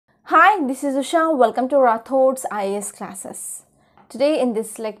Hi, this is Usha. Welcome to Rathod's IAS classes. Today in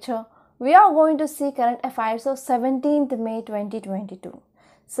this lecture, we are going to see current affairs of 17th May 2022.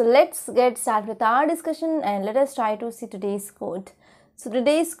 So let's get started with our discussion and let us try to see today's quote. So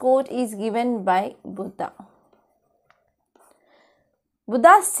today's quote is given by Buddha.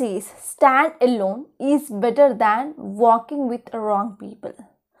 Buddha says, stand alone is better than walking with wrong people.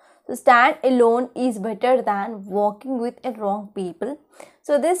 So stand alone is better than walking with wrong people.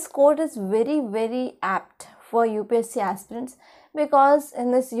 So this quote is very apt for UPSC aspirants because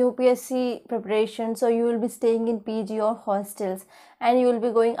in this UPSC preparation, so you will be staying in PG or hostels and you will be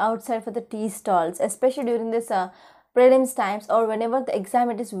going outside for the tea stalls, especially during this prelims times or whenever the exam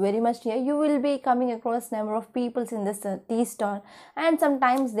it is very much near. You will be coming across number of people in this tea stall, and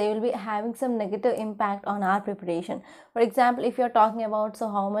sometimes they will be having some negative impact on our preparation. For example, if you are talking about so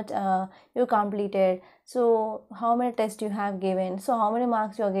how much you completed, so how many tests you have given, so how many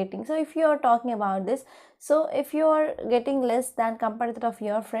marks you are getting. So if you are talking about this, so if you are getting less than compared to that of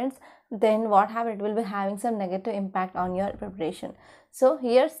your friends, then what happen, it will be having some negative impact on your preparation. So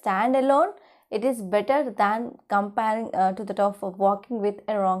here, stand alone, it is better than comparing to the of walking with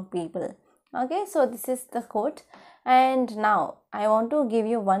wrong people. Okay, so this is the quote. And now I want to give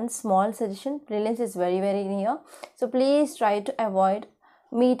you one small suggestion. Prelims is very near, so please try to avoid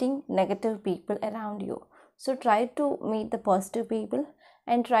meeting negative people around you. So try to meet the positive people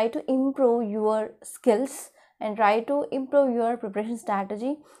and try to improve your skills and try to improve your preparation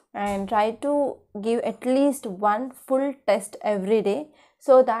strategy and try to give at least one full test every day,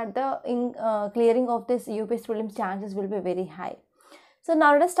 so that the clearing of this UPSC prelims chances will be very high. So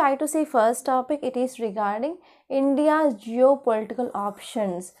now let us try to see first topic. It is regarding India's geopolitical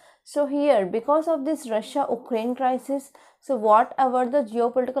options. So here, because of this Russia-Ukraine crisis, so whatever the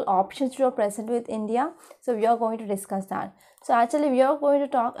geopolitical options you are present with India, so we are going to discuss that. So actually we are going to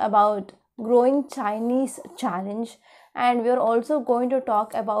talk about growing Chinese challenge, and we are also going to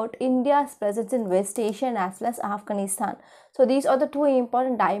talk about India's presence in West Asia and as well as Afghanistan. So these are the two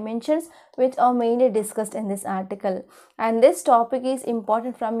important dimensions which are mainly discussed in this article, and this topic is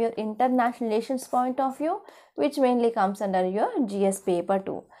important from your international relations point of view, which mainly comes under your GS paper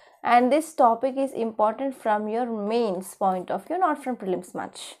 2, and this topic is important from your mains point of view, not from prelims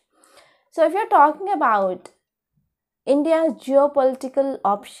much. So if you're talking about India's geopolitical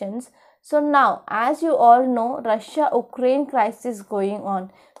options, so now, as you all know, Russia-Ukraine crisis is going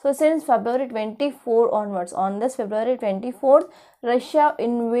on. So since February 24 onwards, on this February 24th, Russia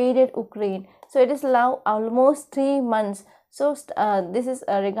invaded Ukraine. So it is now almost 3 months. So this is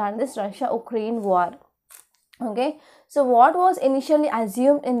regarding this Russia-Ukraine war. Okay, so what was initially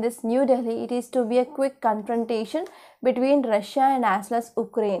assumed in this New Delhi, it is to be a quick confrontation between Russia and as well as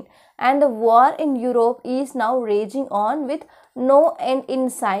Ukraine, and the war in Europe is now raging on with no end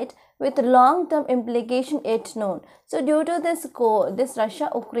in sight, with long-term implication yet known. So due to this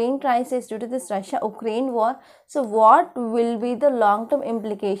Russia-Ukraine crisis, due to this Russia-Ukraine war, so what will be the long-term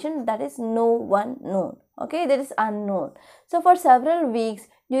implication, that is no one known. Okay, that is unknown. So for several weeks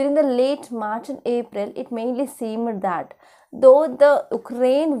during the late March and April, it mainly seemed that though the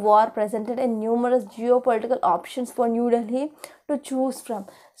Ukraine war presented a numerous geopolitical options for New Delhi to choose from.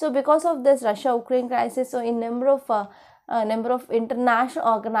 So because of this Russia-Ukraine crisis, so in number of international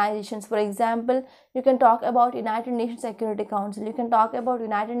organizations, for example, you can talk about United Nations Security Council, you can talk about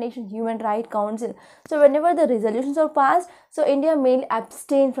United Nations Human Rights Council. So whenever the resolutions are passed, so India mainly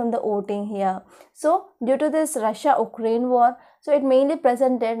abstained from the voting here. So due to this Russia-Ukraine war, so it mainly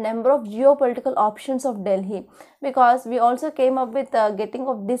presented number of geopolitical options of Delhi, because we also came up with getting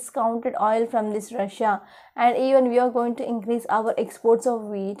of discounted oil from this Russia, and even we are going to increase our exports of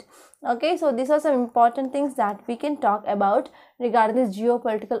wheat. Okay, so these are some important things that we can talk about regarding this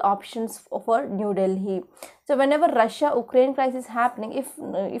geopolitical options for New Delhi. So whenever Russia-Ukraine crisis is happening,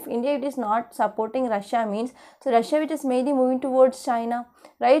 if India it is not supporting Russia, means so Russia it is mainly moving towards China,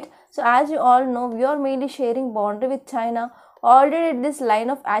 right? So as you all know, we are mainly sharing boundary with China. Already at this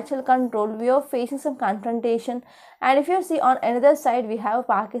line of actual control, we are facing some confrontation. And if you see on another side, we have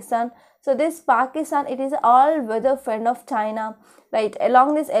Pakistan. So this Pakistan, it is all-weather friend of China, right?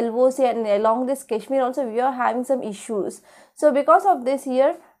 Along this LOC and along this Kashmir also, we are having some issues. So because of this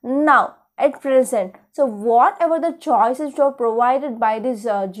here, now at present, so whatever the choices were provided by these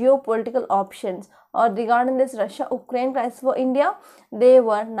geopolitical options or regarding this Russia-Ukraine crisis for India, they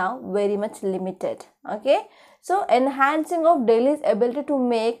were now very much limited. Okay, so enhancing of Delhi's ability to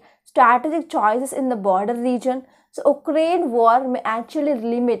make strategic choices in the border region. So Ukraine war may actually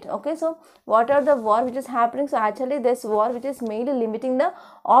limit. Okay, so what are the war which is happening? So actually this war which is mainly limiting the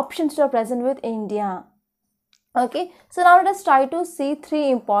options to are present with India. Okay, so now let us try to see three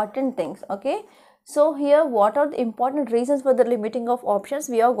important things. Okay, so here what are the important reasons for the limiting of options?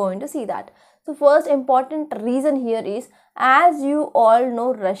 We are going to see that. So first important reason here is, as you all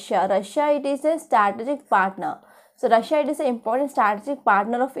know, Russia it is a strategic partner. So Russia it is an important strategic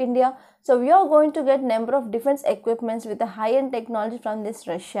partner of India. So we are going to get number of defense equipments with a high-end technology from this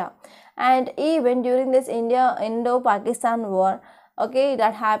Russia. And even during this Indo-Pakistan war,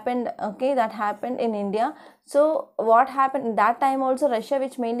 that happened in India. So what happened that time also, Russia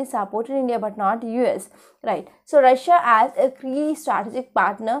which mainly supported India but not US, right? So Russia as a key strategic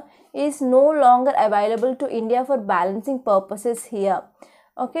partner is no longer available to India for balancing purposes here.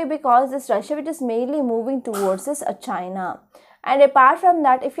 Okay, because this Russia which is mainly moving towards this China. And apart from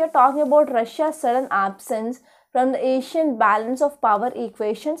that, if you're talking about Russia's sudden absence from the Asian balance of power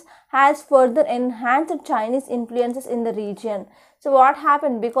equations has further enhanced Chinese influences in the region. So what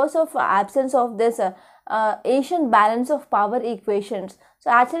happened because of absence of this Asian balance of power equations? So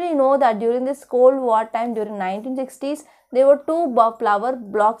actually you know that during this Cold War time, during 1960s, there were two power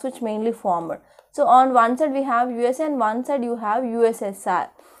blocks which mainly formed. So on one side we have USA and one side you have USSR,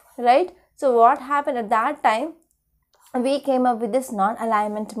 right? So what happened at that time? We came up with this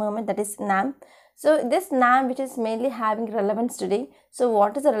non-alignment movement, that is NAM. So this NAM which is mainly having relevance today. So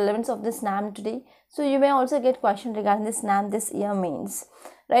what is the relevance of this NAM today? So you may also get question regarding this NAM this year means,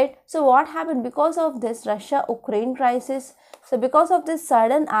 right? So what happened because of this Russia-Ukraine crisis? So because of this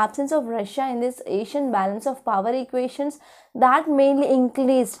sudden absence of Russia in this Asian balance of power equations, that mainly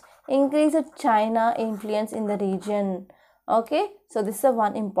increased China influence in the region. Okay, so this is the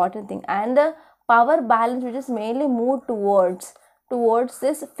one important thing, and the power balance which is mainly moved towards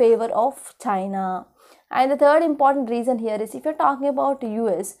this favor of China. And the third important reason here is, if you're talking about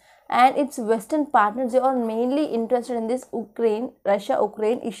US and its Western partners, they are mainly interested in this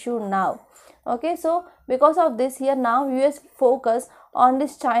Russia-Ukraine issue now. Okay, so because of this here now US focus on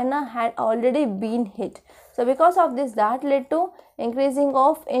this China had already been hit. So because of this, that led to increasing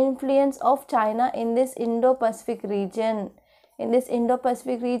of influence of China in this Indo-Pacific region. In this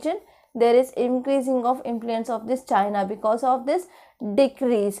Indo-Pacific region, there is increasing of influence of this China because of this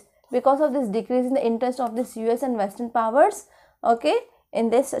decrease in the interest of this US and Western powers, okay, in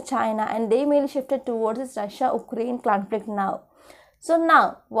this China, and they mainly shifted towards this Russia-Ukraine conflict now. So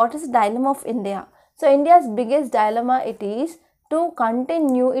now, what is the dilemma of India? So India's biggest dilemma it is to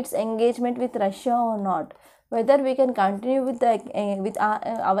continue its engagement with Russia or not. Whether we can continue with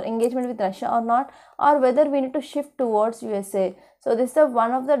our engagement with Russia or not, or whether we need to shift towards USA. So this is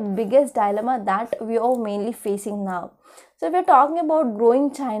one of the biggest dilemma that we are mainly facing now. So if we are talking about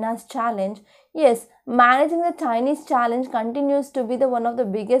growing China's challenge, yes, managing the Chinese challenge continues to be the one of the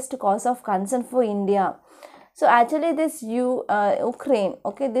biggest cause of concern for India. So actually this Ukraine,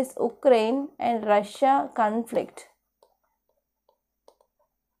 okay, this Ukraine and Russia conflict,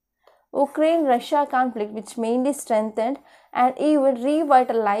 Ukraine-Russia conflict, which mainly strengthened and even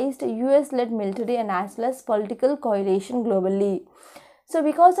revitalized US-led military and as well as political coalition globally. So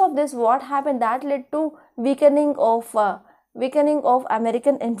because of this, what happened? That led to weakening of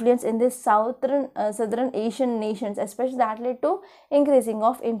American influence in this southern Asian nations, especially that led to increasing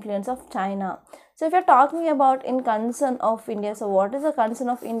of influence of China. So if you're talking about in concern of India, so what is the concern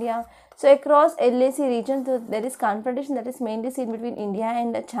of India? So across LAC region, so there is confrontation that is mainly seen between India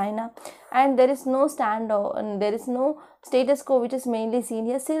and China, and there is no standoff and there is no status quo which is mainly seen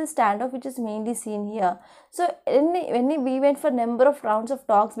here, still standoff which is mainly seen here. So when we went for number of rounds of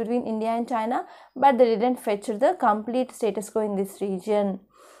talks between India and China, but they didn't fetch the complete status quo in this region.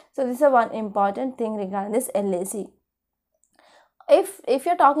 So this is one important thing regarding this LAC. If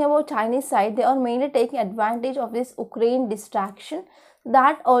you're talking about Chinese side, they are mainly taking advantage of this Ukraine distraction,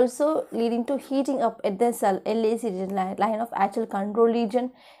 that also leading to heating up at this LAC region, line of actual control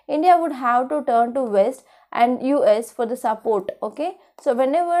region. India would have to turn to West and US for the support. Okay, so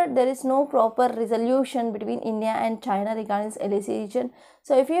whenever there is no proper resolution between India and China regarding this LAC region,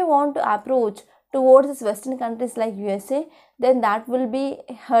 so if you want to approach towards this Western countries like USA, then that will be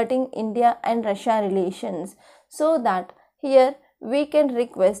hurting India and Russia relations. So that here we can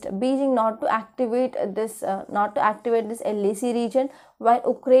request Beijing not to activate this LAC region while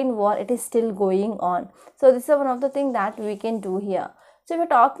Ukraine war it is still going on. So this is one of the things that we can do here. So if we're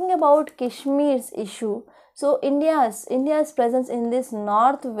talking about Kashmir's issue, so India's presence in this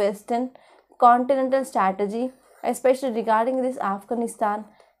northwestern continental strategy, especially regarding this Afghanistan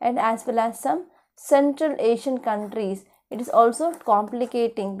and as well as some Central Asian countries, it is also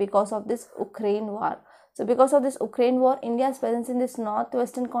complicating because of this Ukraine war. So because of this Ukraine war, India's presence in this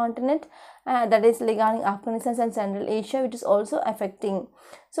northwestern continent, that is regarding Afghanistan and Central Asia, which is also affecting.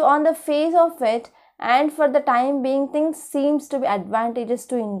 So on the face of it, and for the time being things seems to be advantageous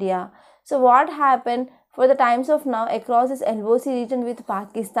to India. So what happened for the times of now across this LOC region with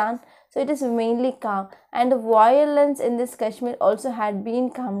Pakistan? So it is mainly calm, and the violence in this Kashmir also had been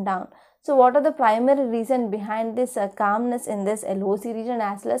calmed down. So what are the primary reason behind this calmness in this LOC region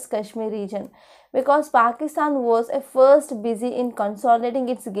as well as Kashmir region? Because Pakistan was at first busy in consolidating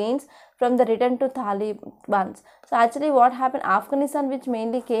its gains from the return to Taliban. So actually what happened, Afghanistan, which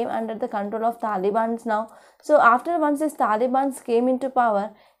mainly came under the control of Taliban now. So after once this Taliban came into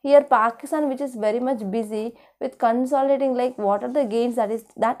power, here Pakistan, which is very much busy with consolidating like what are the gains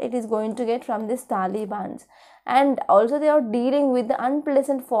that it is going to get from this Taliban, and also they are dealing with the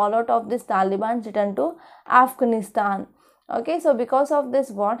unpleasant fallout of this Taliban return to Afghanistan. Okay, so because of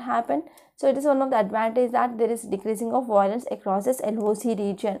this what happened, so it is one of the advantages that there is decreasing of violence across this LOC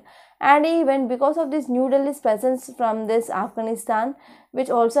region. And even because of this New Delhi's presence from this Afghanistan,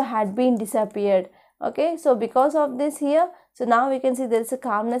 which also had been disappeared. Okay, so because of this here, so now we can see there is a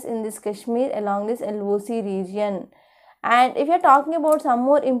calmness in this Kashmir along this LOC region. And if you are talking about some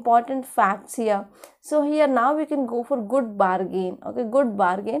more important facts here, so here now we can go for good bargain. Okay, good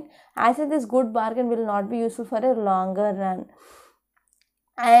bargain. I said this good bargain will not be useful for a longer run.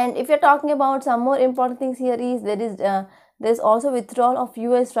 And if you're talking about some more important things here is there's also withdrawal of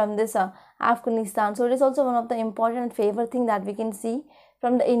US from this Afghanistan. So it is also one of the important favor thing that we can see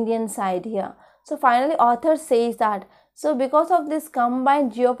from the Indian side here. So finally author says that, so because of this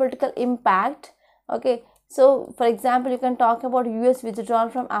combined geopolitical impact, okay, so for example you can talk about US withdrawal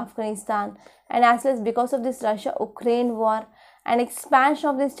from Afghanistan, and as well as because of this Russia-Ukraine war and expansion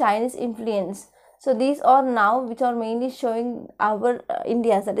of this Chinese influence. So these are now which are mainly showing our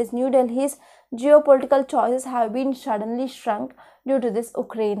India's, that is New Delhi's geopolitical choices have been suddenly shrunk due to this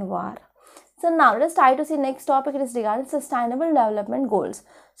Ukraine war. So now let's try to see next topic. It is regarding sustainable development goals.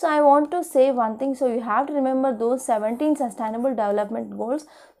 So I want to say one thing. So you have to remember those 17 sustainable development goals.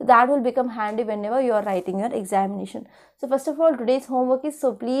 So that will become handy whenever you are writing your examination. So first of all, today's homework is,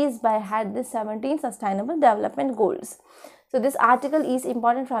 so please by heart this 17 sustainable development goals. So this article is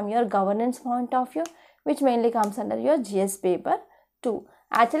important from your governance point of view, which mainly comes under your GS paper 2.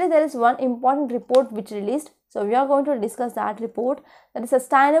 Actually, there is one important report which released. So we are going to discuss that report, that is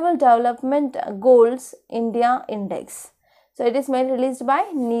Sustainable Development Goals India Index. So it is mainly released by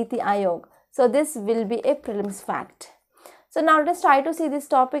Niti Aayog. So this will be a prelims fact. So now let's try to see this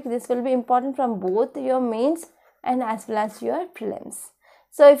topic. This will be important from both your mains and as well as your prelims.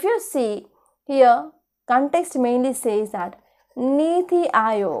 So if you see here, context mainly says that Niti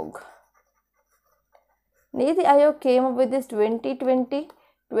Aayog came up with this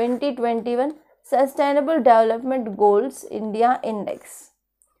 2020-2021 Sustainable Development Goals India Index.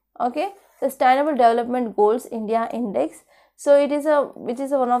 Okay, Sustainable Development Goals India Index. So it is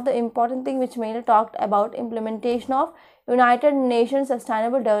one of the important thing which mainly talked about implementation of United Nations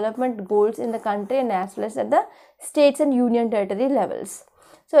Sustainable Development Goals in the country and as well as at the states and union territory levels.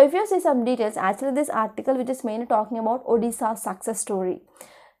 So if you see some details, actually this article which is mainly talking about Odisha's success story.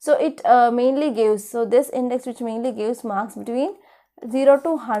 So it mainly gives, so this index which mainly gives marks between 0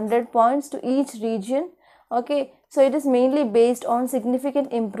 to 100 points to each region. Okay, so it is mainly based on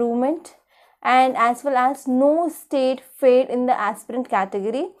significant improvement and as well as no state failed in the aspirant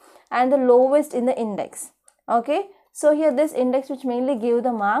category and the lowest in the index. Okay, so here this index which mainly give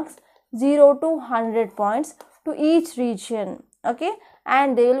the marks 0 to 100 points to each region. Okay,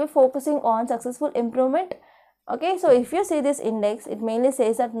 and they will be focusing on successful improvement. Okay, so if you see this index, it mainly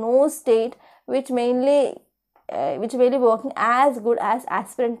says that no state which mainly working as good as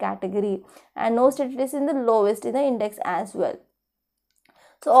aspirant category, and no state is in the lowest in the index as well.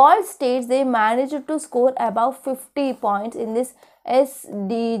 So all states, they managed to score above 50 points in this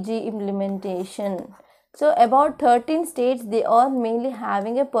SDG implementation. So about 13 states, they are mainly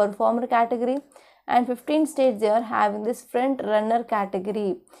having a performer category, and 15 states they are having this front runner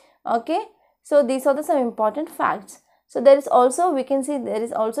category. Okay, so these are some important facts. So there is also, we can see there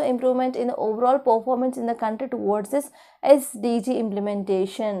is also improvement in the overall performance in the country towards this SDG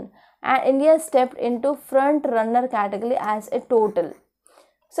implementation, and India stepped into front runner category as a total.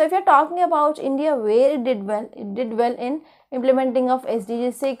 So if you are talking about India, where it did well in implementing of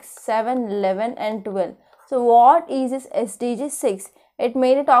SDG 6, 7, 11 and 12. So what is this SDG 6? It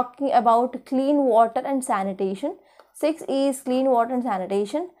mainly talking about clean water and sanitation. 6 is clean water and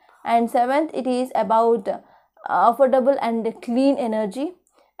sanitation, and 7th it is about affordable and clean energy,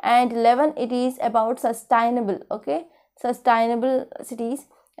 and 11 it is about sustainable, okay, sustainable cities,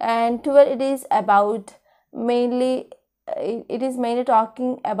 and 12 it is about mainly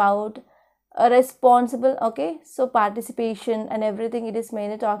talking about a responsible, okay, so participation and everything, it is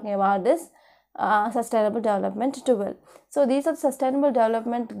mainly talking about this Sustainable Development 12. So these are sustainable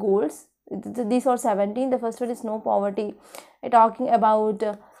development goals. These are 17. The first one is no poverty. We're talking about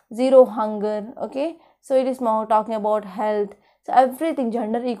zero hunger. Okay, so it is more talking about health. So everything,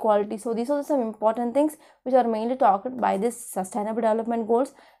 gender equality. So these are some important things which are mainly talked by this sustainable development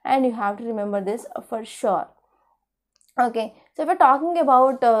goals, and you have to remember this for sure. Okay, so if we're talking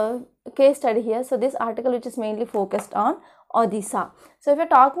about case study here, so this article which is mainly focused on Odisha. So if you're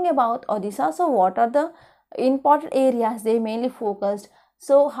talking about Odisha, so what are the important areas they mainly focused?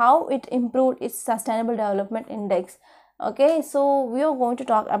 So how it improved its sustainable development index? Okay, so we are going to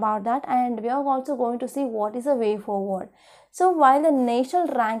talk about that, and we are also going to see what is the way forward. So while the national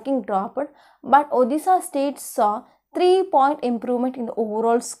ranking dropped, but Odisha state saw 3-point improvement in the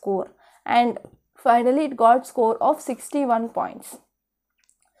overall score, and finally it got score of 61 points.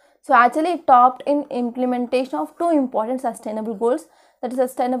 So actually it topped in implementation of two important sustainable goals, that is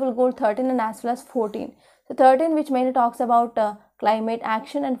sustainable goal 13 and as well as 14. So 13 which mainly talks about climate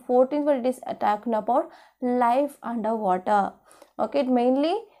action, and 14 where it is talking about life underwater. Okay, it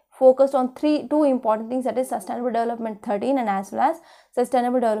mainly focused on two important things, that is sustainable development 13 and as well as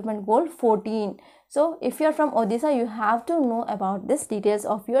sustainable development goal 14. So if you are from Odisha, you have to know about this details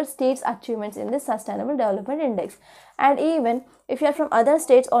of your state's achievements in this sustainable development index. And even if you are from other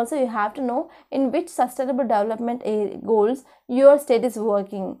states also, you have to know in which sustainable development goals your state is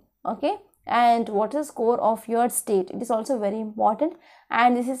working. Okay, and what is the score of your state? It is also very important,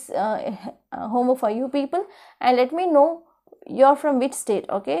 and this is homework for you people. And let me know you're from which state.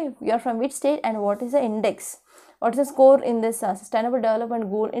 Okay, you're from which state and what is the index, what is the score in this sustainable development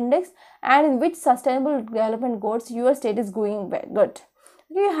goal index, and in which sustainable development goals your state is going good.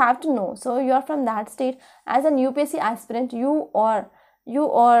 You have to know. So you are from that state. As an UPSC aspirant, you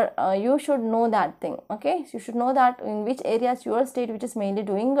should know that thing. Okay, so you should know that in which areas your state which is mainly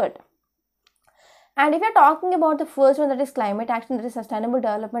doing good. And if you're talking about the first one, that is climate action, that is sustainable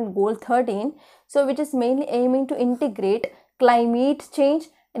development goal 13, so which is mainly aiming to integrate climate change,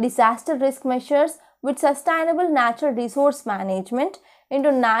 disaster risk measures with sustainable natural resource management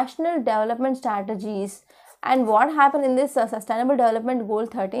into national development strategies. And what happened in this sustainable development goal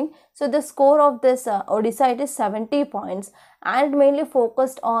 13? So the score of this Odisha, it is 70 points, and mainly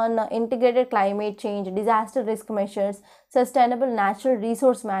focused on integrated climate change, disaster risk measures, sustainable natural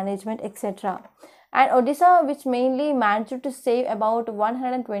resource management, etc. And Odisha, which mainly managed to save about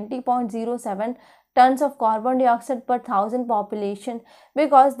 120.07 tons of carbon dioxide per 1,000 population,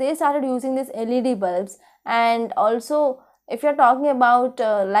 because they started using these LED bulbs. And also if you're talking about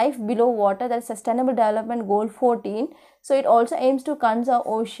life below water, that is sustainable development goal 14, so it also aims to conserve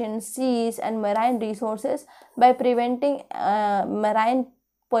oceans, seas and marine resources by preventing marine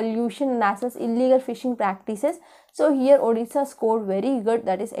pollution and as well as illegal fishing practices. So here Odisha scored very good,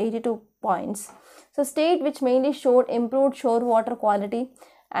 that is 82 points. So state which mainly showed improved shore water quality,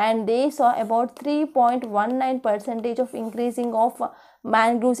 and they saw about 3.19% of increasing of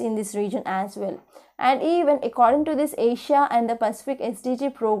mangroves in this region as well. And even according to this Asia and the Pacific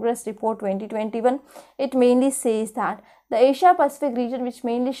SDG Progress Report 2021, it mainly says that the Asia Pacific region which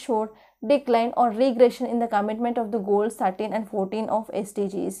mainly showed decline or regression in the commitment of the goals 13 and 14 of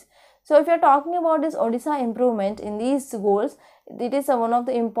SDGs. So if you're talking about this Odisha improvement in these goals, it is one of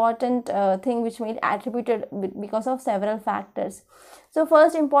the important thing which made attributed because of several factors. So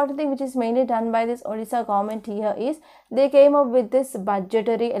first important thing which is mainly done by this Odisha government here is they came up with this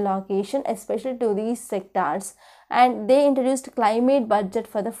budgetary allocation, especially to these sectors, and they introduced climate budget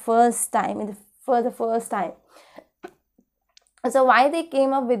for the first time. So why they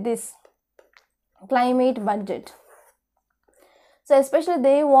came up with this climate budget? So especially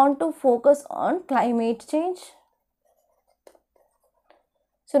they want to focus on climate change.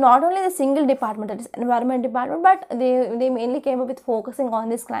 So not only the single department, that is environment department, but they mainly came up with focusing on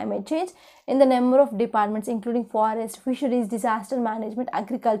this climate change in the number of departments, including forest, fisheries, disaster management,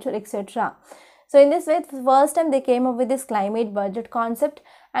 agriculture, etc. So in this way, for the first time they came up with this climate budget concept,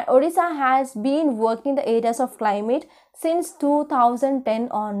 and Odisha has been working in the areas of climate since 2010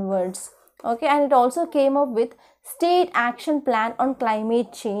 onwards. Okay, and it also came up with state action plan on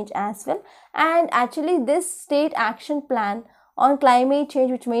climate change as well. And actually this state action plan on climate change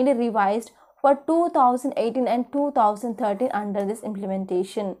which mainly revised for 2018 and 2013 under this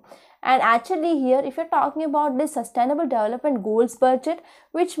implementation. And actually here if you're talking about this sustainable development goals budget,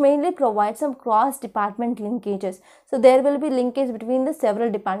 which mainly provides some cross department linkages. So there will be linkage between the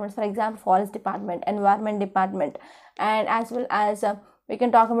several departments, for example forest department, environment department, and as well as We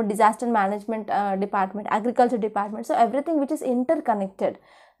can talk about disaster management department, agriculture department. So everything which is interconnected,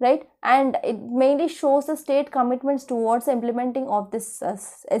 right? And it mainly shows the state commitments towards implementing of this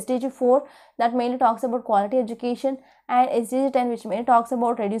SDG 4, that mainly talks about quality education, and SDG 10, which mainly talks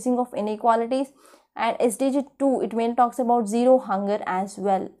about reducing of inequalities, and SDG 2, it mainly talks about zero hunger as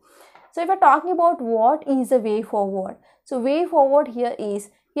well. So if we're talking about what is the way forward, so way forward here is,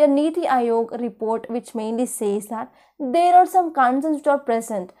 here Niti Aayog report which mainly says that there are some concerns which are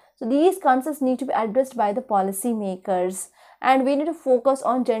present. So these concerns need to be addressed by the policy makers, and we need to focus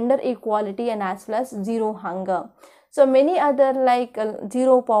on gender equality and as well as zero hunger. So many other like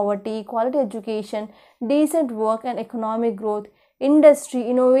zero poverty, quality education, decent work and economic growth, industry,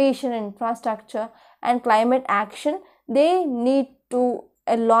 innovation, infrastructure and climate action, they need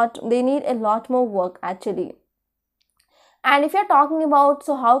a lot more work actually. And if you're talking about,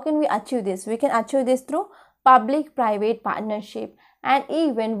 so how can we achieve this? We can achieve this through public-private partnership, and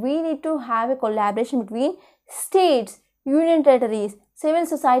even we need to have a collaboration between states, union territories, civil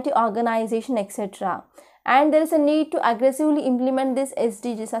society organization, etc. And there is a need to aggressively implement this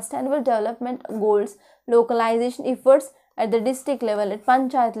SDG, Sustainable Development Goals, localization efforts at the district level, at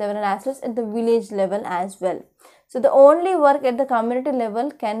panchayat level, and as well as at the village level as well. So the only work at the community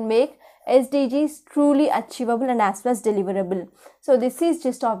level can make SDGs truly achievable and as well as deliverable. So this is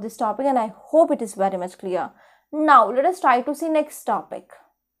gist of this topic, and I hope it is very much clear. Now let us try to see next topic.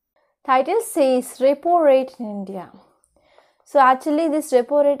 Title says repo rate in India. So actually this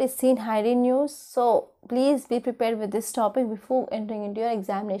repo rate is seen highly in news. So please be prepared with this topic before entering into your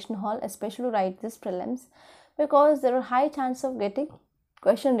examination hall, especially to write this prelims, because there are high chance of getting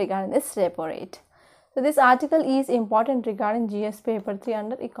question regarding this repo rate. So this article is important regarding GS paper 3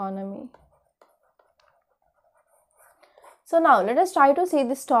 under economy. So now let us try to see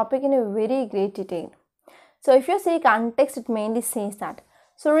this topic in a very great detail. So if you see context, it mainly says that,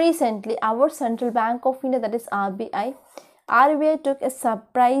 so recently our Central Bank of India, that is RBI took a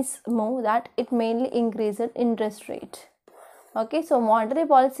surprise move that it mainly increased interest rate. Okay, so Monetary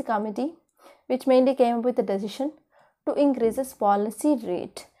Policy Committee, which mainly came up with a decision to increase this policy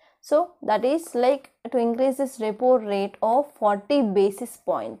rate. So that is like to increase this repo rate of 40 basis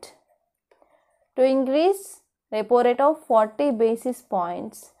point. To increase repo rate of 40 basis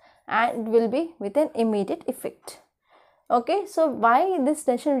points, and it will be with an immediate effect. Okay, so why this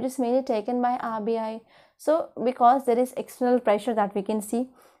decision which is mainly taken by RBI? So because there is external pressure that we can see.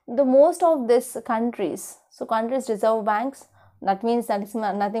 The most of these countries, so countries reserve banks, that means that is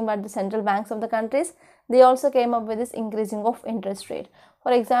nothing but the central banks of the countries, they also came up with this increasing of interest rate.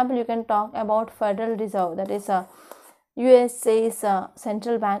 For example, you can talk about Federal Reserve, that is USA's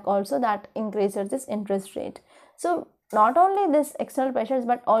central bank also, that increases this interest rate. So not only this external pressures,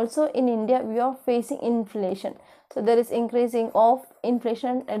 but also in India we are facing inflation. So there is increasing of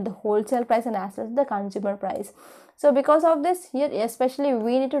inflation at the wholesale price and as well as the consumer price. So because of this, here especially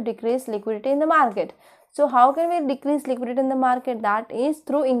we need to decrease liquidity in the market. So how can we decrease liquidity in the market? That is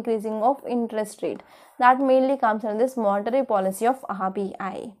through increasing of interest rate. That mainly comes under this monetary policy of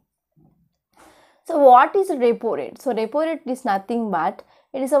RBI. So what is repo rate? So repo rate is nothing but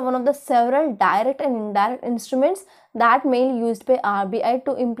it is one of the several direct and indirect instruments that mainly used by RBI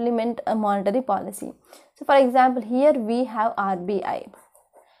to implement a monetary policy. So for example, here we have RBI,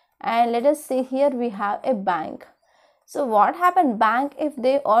 and let us say here we have a bank. So what happened, bank, if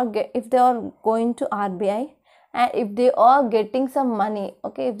they are going to RBI and if they are getting some money,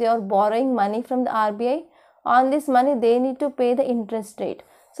 okay, if they are borrowing money from the RBI, on this money they need to pay the interest rate.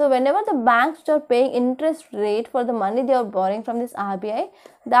 So whenever the banks are paying interest rate for the money they are borrowing from this RBI,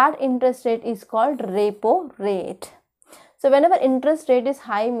 that interest rate is called repo rate. So whenever interest rate is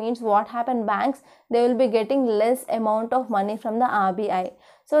high, means what happen, banks, they will be getting less amount of money from the RBI,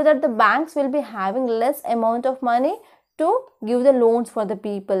 so that the banks will be having less amount of money to give the loans for the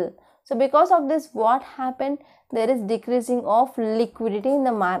people. So because of this, what happened, there is decreasing of liquidity in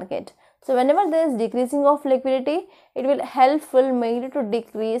the market. So whenever there is decreasing of liquidity, it will helpful mainly to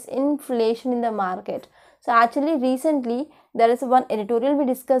decrease inflation in the market. So actually recently there is one editorial we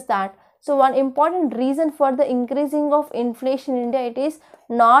discussed that. So one important reason for the increasing of inflation in India, it is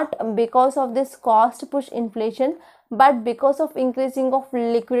not because of this cost push inflation, but because of increasing of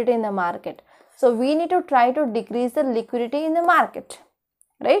liquidity in the market. So we need to try to decrease the liquidity in the market,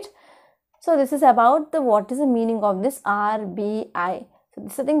 right? So this is about the what is the meaning of this RBI. So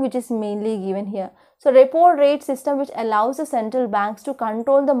this is the thing which is mainly given here. So repo rate system, which allows the central banks to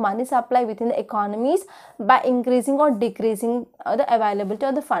control the money supply within the economies by increasing or decreasing the availability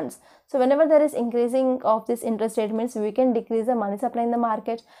of the funds. So whenever there is increasing of this interest rate means we can decrease the money supply in the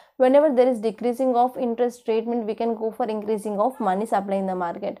market. Whenever there is decreasing of interest rate means we can go for increasing of money supply in the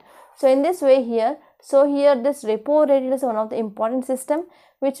market. So in this way here, this repo rate is one of the important system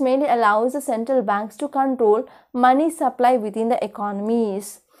which mainly allows the central banks to control money supply within the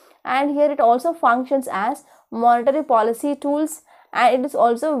economies. And here it also functions as monetary policy tools, and it is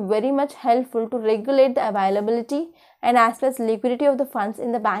also very much helpful to regulate the availability and as well as liquidity of the funds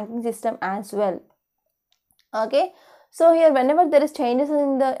in the banking system as well. Okay, so here whenever there is changes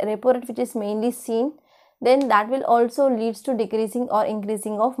in the repo rate which is mainly seen, then that will also leads to decreasing or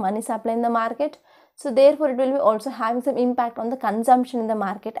increasing of money supply in the market. So therefore it will be also having some impact on the consumption in the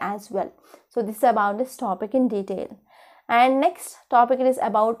market as well. So this is about this topic in detail. And next topic is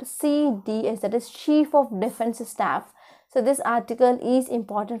about CDS, that is Chief of Defence Staff. So this article is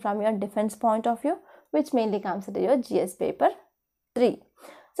important from your defense point of view, which mainly comes into your GS paper 3.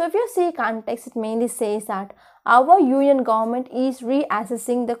 So if you see context, it mainly says that our union government is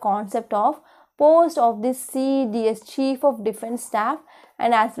reassessing the concept of post of this CDS, Chief of Defence Staff,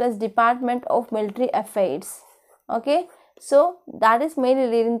 and as well as Department of Military Affairs. Okay, so that is mainly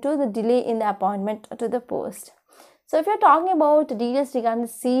leading to the delay in the appointment to the post. So if you're talking about details regarding the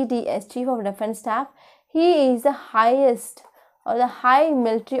CDS, Chief of Defence Staff, he is the highest or the high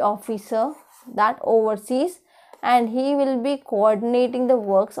military officer that oversees, and he will be coordinating the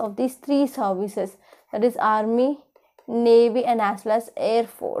works of these three services, that is Army, Navy and as well as Air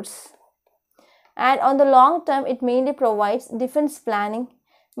Force. And on the long term, it mainly provides defense planning,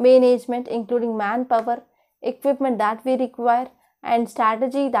 management including manpower, equipment that we require and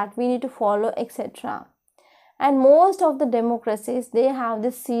strategy that we need to follow, etc. And most of the democracies, they have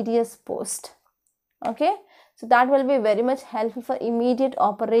this CDS post. Okay, so that will be very much helpful for immediate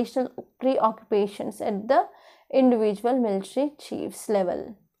operational preoccupations at the individual military chiefs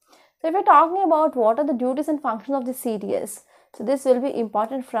level. So if you're talking about what are the duties and functions of the CDS, so this will be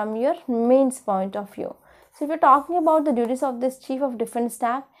important from your mains point of view. So if you're talking about the duties of this Chief of Defence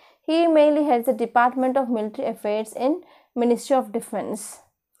Staff, he mainly heads the Department of Military Affairs in Ministry of Defence.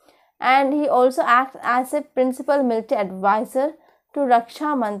 And he also acts as a principal military advisor to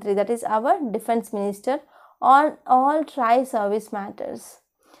Raksha Mantri, that is our defense minister, on all tri-service matters.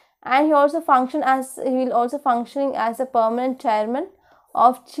 And he will also functioning as a permanent chairman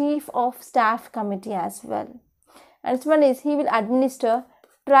of Chief of Staff Committee as well. And this one is he will administer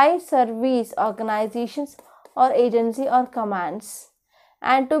tri-service organizations or agency or commands.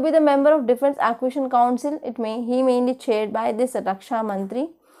 And to be the member of Defence Acquisition Council, he mainly chaired by this Raksha Mantri.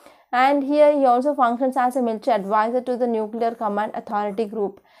 And here he also functions as a military advisor to the Nuclear Command Authority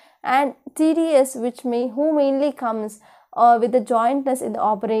Group. And CDS, who mainly comes with the jointness in the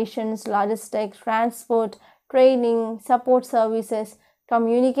operations, logistics, transport, training, support services,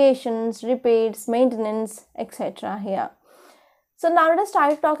 communications, repairs, maintenance, etc. here. So now let us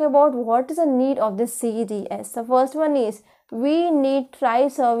try to talk about what is the need of this CDS. The first one is we need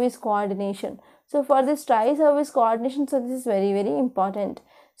tri-service coordination. So for this tri-service coordination, so this is very, very important.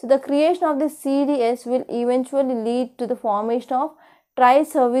 So the creation of this CDS will eventually lead to the formation of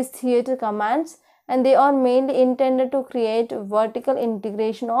tri-service theatre commands, and they are mainly intended to create vertical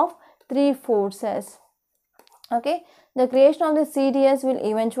integration of three forces. Okay, the creation of the CDS will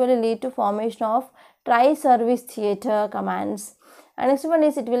eventually lead to formation of tri-service theatre commands. And next one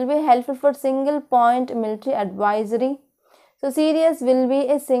is it will be helpful for single point military advisory. So CDS will be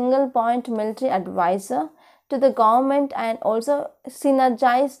a single point military advisor to the government and also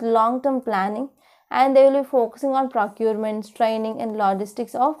synergize long-term planning, and they will be focusing on procurement, training and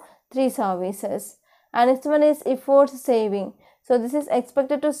logistics of three services. And next one is efforts saving. So this is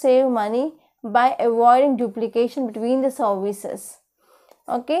expected to save money by avoiding duplication between the services.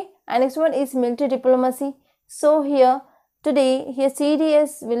 Okay, and next one is military diplomacy. So here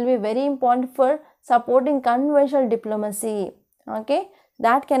CDS will be very important for supporting conventional diplomacy. Okay,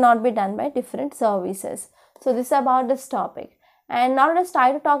 that cannot be done by different services. So this is about this topic. And now let's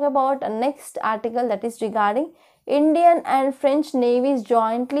try to talk about the next article, that is regarding Indian and French navies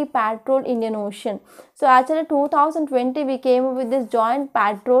jointly patrol Indian Ocean. So actually 2020 we came up with this joint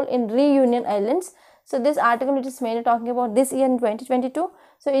patrol in Reunion Islands. So this article which is mainly talking about this year in 2022.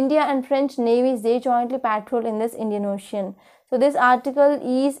 So India and French navies, they jointly patrol in this Indian Ocean. So this article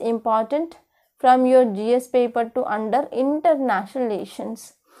is important from your GS paper to under international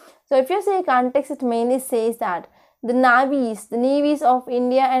relations. So if you see context, it mainly says that the navies of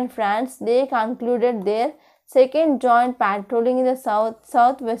India and France, they concluded their second joint patrolling in the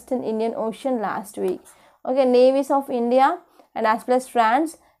southwestern Indian Ocean last week. Okay, navies of India and as well as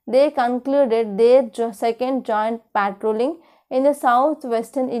France, they concluded their second joint patrolling in the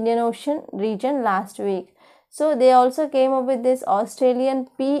southwestern Indian Ocean region last week. So they also came up with this Australian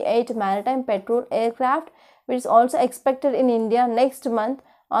P-8 maritime patrol aircraft, which is also expected in India next month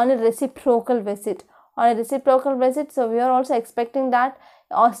on a reciprocal visit. So we are also expecting that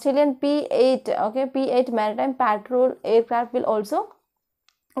Australian P-8, okay, P-8 maritime patrol aircraft will also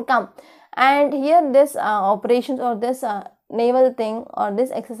come. And here this operations or this naval thing or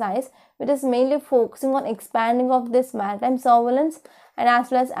this exercise, which is mainly focusing on expanding of this maritime surveillance and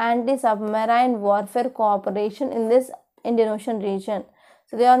as well as anti-submarine warfare cooperation in this Indian Ocean region.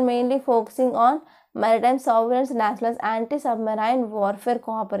 So they are mainly focusing on maritime surveillance and as well as anti-submarine warfare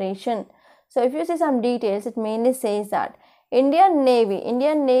cooperation. So if you see some details, it mainly says that Indian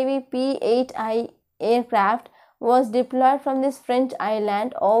Navy P-8I aircraft was deployed from this French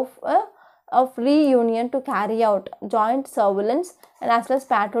island of Reunion to carry out joint surveillance and as well as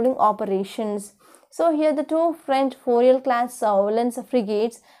patrolling operations. So here the two French Forial class surveillance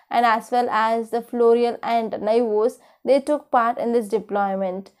frigates and as well as the Florial and Naivos, they took part in this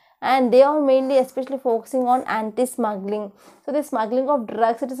deployment, and they are mainly especially focusing on anti-smuggling. So the smuggling of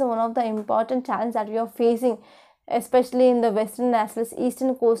drugs, it is one of the important challenges that we are facing, especially in the western as well as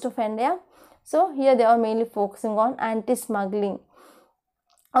eastern coast of India. So here they are mainly focusing on anti-smuggling.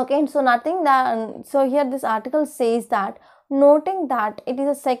 Okay, so here this article says that, noting that it is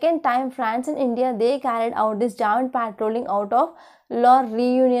the second time France and India, they carried out this joint patrolling out of La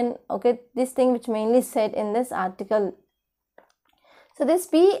Reunion. Okay, this thing which mainly said in this article. So this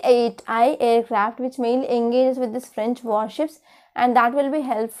P-8I aircraft, which mainly engages with this French warships, and that will be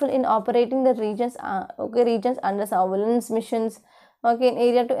helpful in operating the regions under surveillance missions, okay, in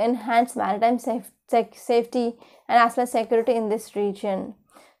area to enhance maritime safety and as well as security in this region.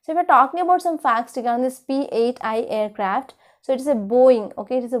 So if we're talking about some facts regarding this P-8I aircraft, so it is a Boeing,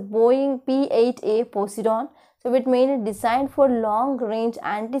 okay, it is a Boeing P-8A Poseidon. So it mainly designed for long range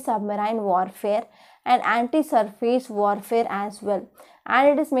anti-submarine warfare and anti-surface warfare as well, and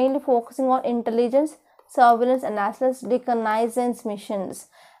it is mainly focusing on intelligence, surveillance and as well as reconnaissance missions.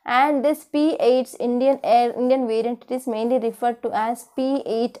 And this P-8's Indian variant, it is mainly referred to as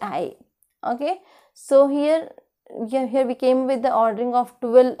P-8I. Okay, so here we came with the ordering of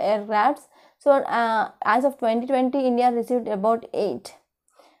 12 aircrafts. So as of 2020, India received about 8.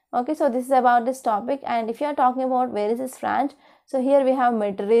 Okay, so this is about this topic. And if you are talking about where is this France, so here we have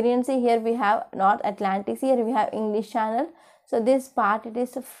Mediterranean Sea, here we have North Atlantic Sea, here we have English Channel. So this part, it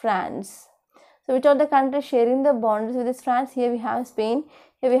is France. So which are the countries sharing the boundaries with this France? Here we have Spain,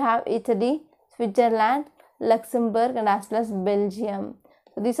 here we have Italy, Switzerland, Luxembourg and as well as Belgium.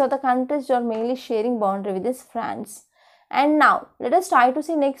 So these are the countries which are mainly sharing boundary with this France. And now let us try to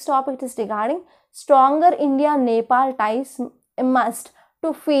see next topic. It is regarding stronger India-Nepal ties must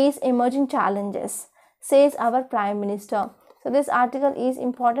to face emerging challenges, says our Prime Minister. So this article is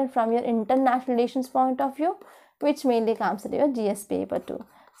important from your international relations point of view, which mainly comes in your GS paper 2.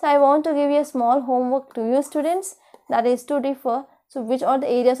 So I want to give you a small homework to you students, that is to differ. So which are the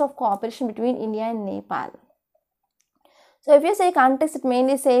areas of cooperation between India and Nepal? So if you say context, it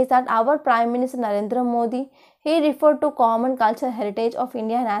mainly says that our Prime Minister Narendra Modi, he referred to common cultural heritage of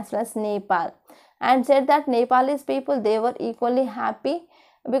India and as well as Nepal, and said that Nepalese people, they were equally happy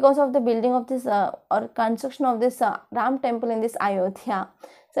because of the building of this or construction of this Ram temple in this Ayodhya.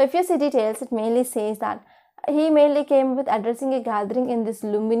 So if you see details, it mainly says that he mainly came with addressing a gathering in this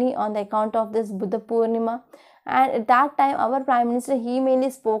Lumbini on the account of this Buddha Purnima, and at that time our Prime Minister, he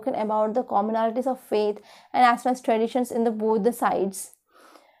mainly spoken about the commonalities of faith and as well as traditions in the both the sides.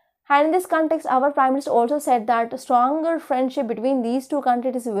 And in this context, our Prime Minister also said that stronger friendship between these two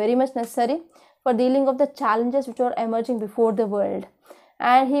countries is very much necessary for dealing with the challenges which are emerging before the world.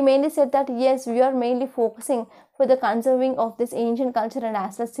 And he mainly said that yes, we are mainly focusing for the conserving of this ancient culture and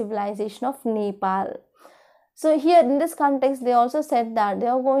as well as civilization of Nepal. So here in this context, they also said that they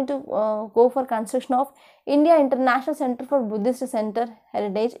are going to go for construction of India International Center for Buddhist Center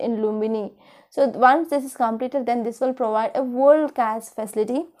Heritage in Lumbini. So once this is completed, then this will provide a world-class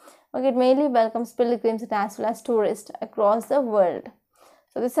facility. Okay, it mainly welcomes pilgrims as well as tourists across the world.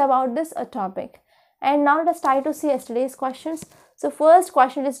 So this is about this topic. And now let us try to see yesterday's questions. So first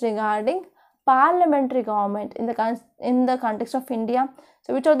question is regarding parliamentary government in the context of India.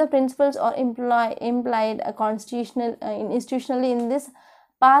 So which are the principles or implied institutionally in this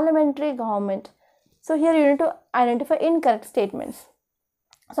parliamentary government? So here you need to identify incorrect statements.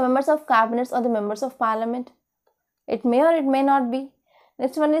 So members of cabinets or the members of parliament, it may or it may not be.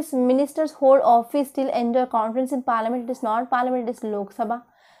 Next one is ministers hold office till enjoy conference in parliament. It is not parliament, it is Lok Sabha.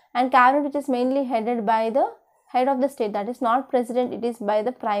 And cabinet, which is mainly headed by the head of the state, that is not president, it is by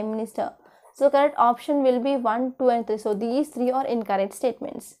the prime minister. So correct option will be 1, 2 and 3. So these 3 are incorrect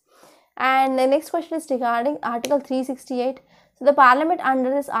statements. And the next question is regarding article 368. So the parliament under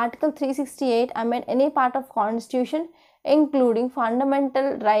this article 368 amend any part of constitution including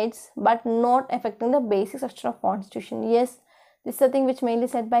fundamental rights but not affecting the basic structure of constitution. Yes, this is the thing which mainly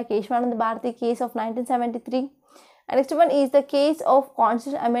said by Keshwanand Bharati case of 1973. And next one is the case of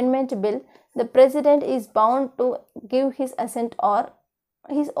constitution amendment bill. The president is bound to give his assent or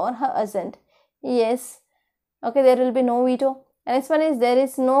his or her assent. Yes. Okay, there will be no veto. And next one is there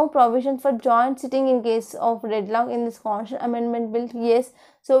is no provision for joint sitting in case of deadlock in this constitution amendment bill. Yes.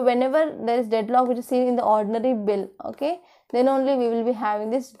 So whenever there is deadlock which is seen in the ordinary bill, okay, then only we will be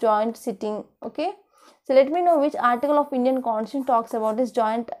having this joint sitting. Okay. So let me know which article of Indian Constitution talks about this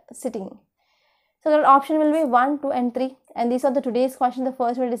joint sitting. So the option will be 1, 2 and 3. And these are the today's questions. The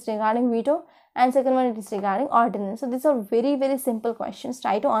first one is regarding veto and second one is regarding ordinance. So these are very, very simple questions.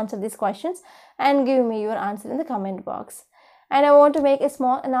 Try to answer these questions and give me your answer in the comment box. And I want to make a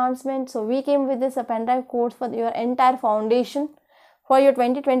small announcement. So we came with this pen drive course for your entire foundation for your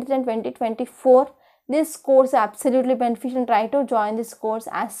 2023 and 2024. This course is absolutely beneficial. Try to join this course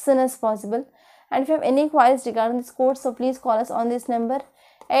as soon as possible. And if you have any queries regarding this course, so please call us on this number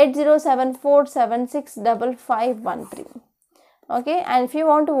 8074765513. Okay, and if you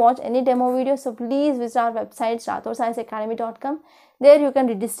want to watch any demo videos, so please visit our website rathodscienceacademy.com. There you can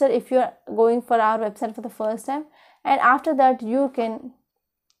register if you are going for our website for the first time, and after that you can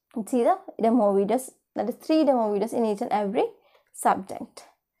see the demo videos, that is 3 demo videos in each and every subject.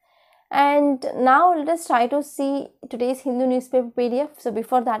 And now let us try to see today's Hindu newspaper PDF. So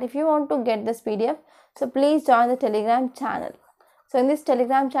before that, if you want to get this PDF, so please join the Telegram channel. So in this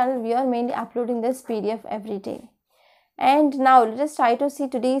Telegram channel, we are mainly uploading this PDF every day. And now let us try to see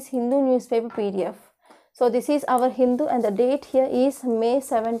today's Hindu newspaper PDF. So this is our Hindu and the date here is May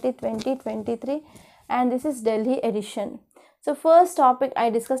 17, 2023 and this is Delhi edition. So first topic I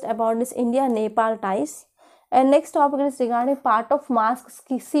discussed about this India-Nepal ties. And next topic is regarding part of mosque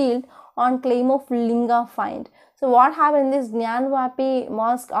sealed on claim of Linga find. So what happened in this Gyanvapi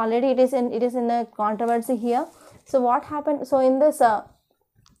mosque? Already it is in a controversy here. So what happened? So in this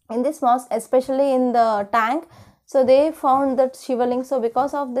mosque, especially in the tank, so they found that Shivaling. So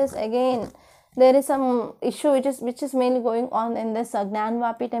because of this, again there is some issue which is mainly going on in this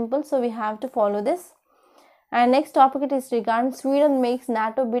Gyanvapi temple. So we have to follow this. And next topic it is regarding Sweden makes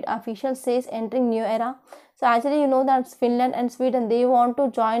NATO bid official, says entering new era. So actually you know that Finland and Sweden, they want to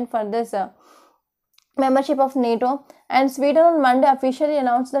join for this membership of NATO. And Sweden on Monday officially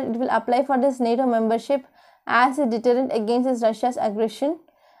announced that it will apply for this NATO membership as a deterrent against Russia's aggression,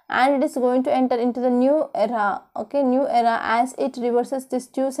 and it is going to enter into the new era, okay, new era, as it reverses this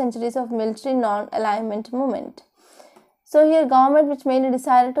 2 centuries of military non-alignment movement. So here government, which mainly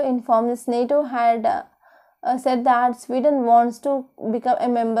decided to inform this NATO, had said that Sweden wants to become a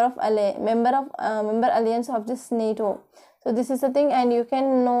member alliance of this NATO. So this is the thing, and you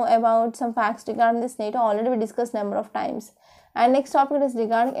can know about some facts regarding this NATO. Already we discussed number of times. And next topic is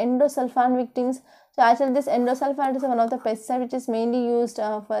regarding endosulfan victims. So actually this endosulfan is one of the pesticides which is mainly used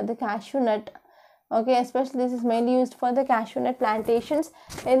for the cashew nut. Okay, especially this is mainly used for the cashew nut plantations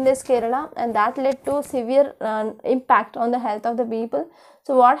in this Kerala, and that led to severe impact on the health of the people.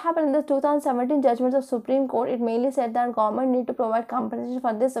 So what happened in the 2017 judgments of Supreme Court, it mainly said that government need to provide compensation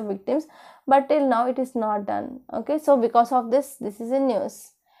for these victims, but till now it is not done. Okay, so because of this is in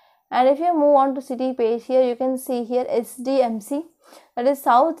news. And if you move on to city page, here you can see here SDMC, that is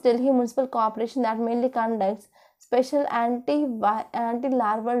South Delhi Municipal Corporation, that mainly conducts special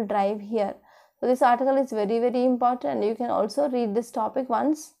anti-larval drive here. So this article is very, very important, and you can also read this topic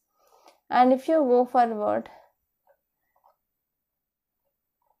once. And if you go forward,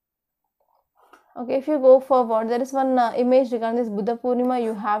 okay, if you go forward, there is one image regarding this Buddha Purnima.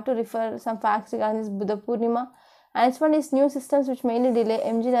 You have to refer some facts regarding this Buddha Purnima. And next one is new systems which mainly delay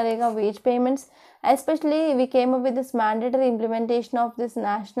MG Narega wage payments. Especially we came up with this mandatory implementation of this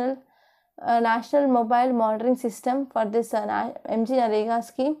national mobile monitoring system for this MG Narega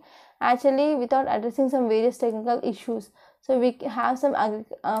scheme, actually without addressing some various technical issues. So we have some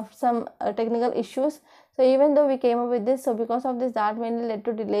technical issues. So even though we came up with this, so because of this, that mainly led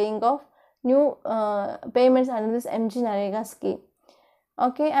to delaying of new payments under this MG Narega scheme.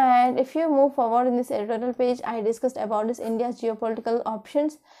 Okay, and if you move forward in this editorial page, I discussed about this India's geopolitical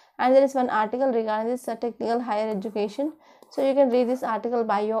options, and there is one article regarding this technical higher education. So you can read this article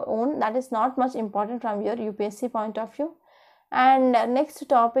by your own. That is not much important from your UPSC point of view. And next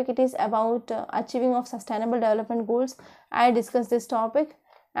topic, it is about achieving of sustainable development goals. I discussed this topic.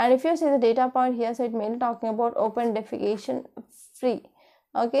 And if you see the data point here, so it mainly talking about open defecation free.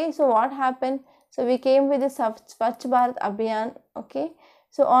 Okay, so what happened? So we came with the Swachh Bharat Abhiyan. Okay,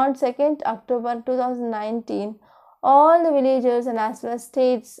 so on 2nd October 2019, all the villages and as well as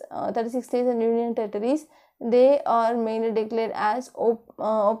states, 36 states and union territories, they are mainly declared as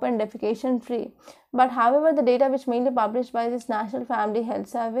open defecation free. But however, the data which mainly published by this National Family Health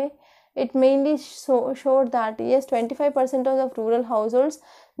Survey, it mainly showed that yes, 25% of the rural households,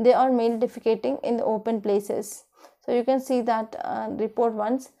 they are mainly defecating in the open places. So you can see that report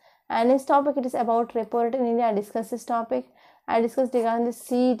once. And this topic, it is about report in India. I discussed this topic. I discussed regarding the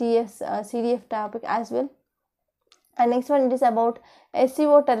CDF topic as well. And next one, it is about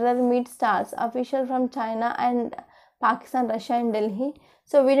SCO terror meet stars, official from China and Pakistan, Russia and Delhi.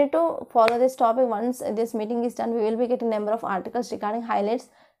 So we need to follow this topic. Once this meeting is done, we will be getting number of articles regarding highlights.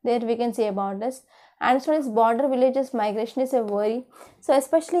 There we can see about this. And next one is border villages migration is a worry. So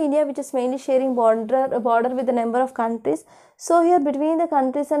especially India, which is mainly sharing border with a number of countries. So here between the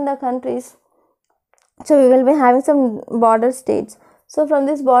countries and the countries, so we will be having some border states. So from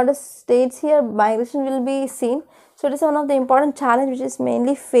these border states here, migration will be seen. So it is one of the important challenge which is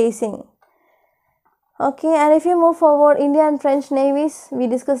mainly facing. Okay, and if you move forward, India and French navies, we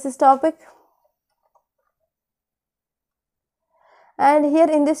discussed this topic. And here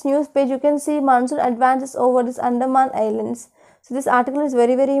in this news page, you can see monsoon advances over this Andaman Islands. So this article is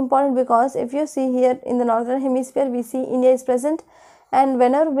very, very important because if you see here in the northern hemisphere, we see India is present, and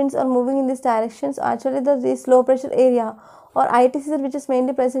whenever winds are moving in this direction, so actually this low pressure area or ITC, which is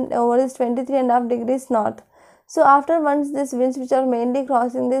mainly present over this 23.5 degrees north. So after once these winds which are mainly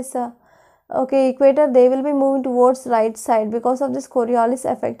crossing this equator, they will be moving towards right side because of this Coriolis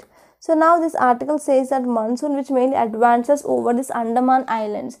effect. So now this article says that monsoon which mainly advances over this Andaman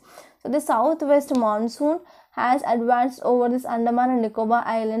Islands. So the southwest monsoon has advanced over this Andaman and Nicobar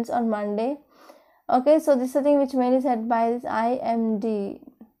Islands on Monday. Okay, so this is the thing which mainly said by this IMD.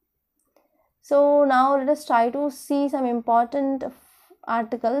 So now let us try to see some important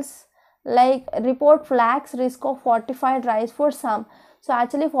articles. Like report flags risk of fortified rice for some. So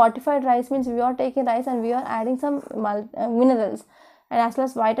actually fortified rice means we are taking rice and we are adding some minerals and as well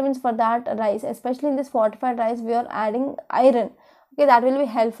as vitamins for that rice. Especially in this fortified rice, we are adding iron. Okay, that will be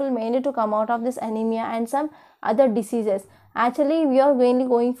helpful mainly to come out of this anemia and some other diseases. Actually, we are mainly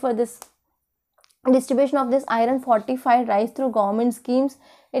going for this distribution of this iron fortified rice through government schemes.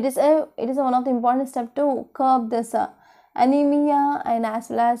 It is one of the important steps to curb this anemia and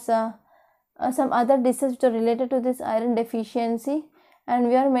as well as some other diseases which are related to this iron deficiency, and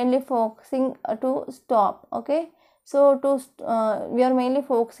we are mainly focusing to stop. Okay, so we are mainly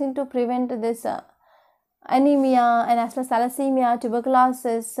focusing to prevent this anemia and as well as thalassemia,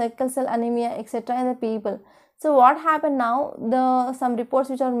 tuberculosis, sickle cell anemia, etc. in the people. So what happened now, some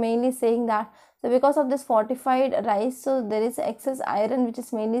reports which are mainly saying that so because of this fortified rice, so there is excess iron which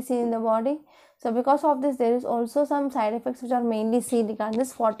is mainly seen in the body. So because of this, there is also some side effects which are mainly seen regarding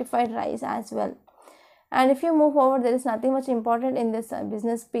this fortified rice as well. And if you move forward, there is nothing much important in this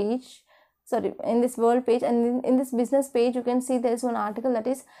business page, in this world page. And in this business page, you can see there is one article that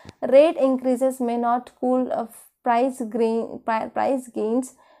is rate increases may not cool price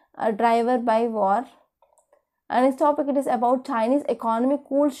gains driver by war. And this topic, it is about Chinese economy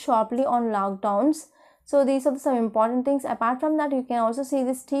cools sharply on lockdowns. So these are some important things. Apart from that, you can also see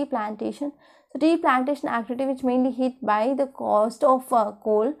this tea plantation. So tea plantation activity which mainly hit by the cost of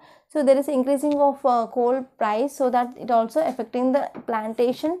coal. So there is increasing of coal price, so that it also affecting the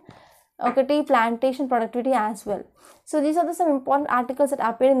plantation, tea plantation productivity as well. So these are some important articles that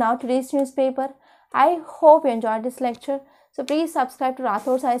appear in now today's newspaper. I hope you enjoyed this lecture. So please subscribe to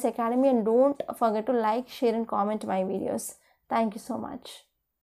Rathod Science Academy and don't forget to like, share and comment my videos. Thank you so much.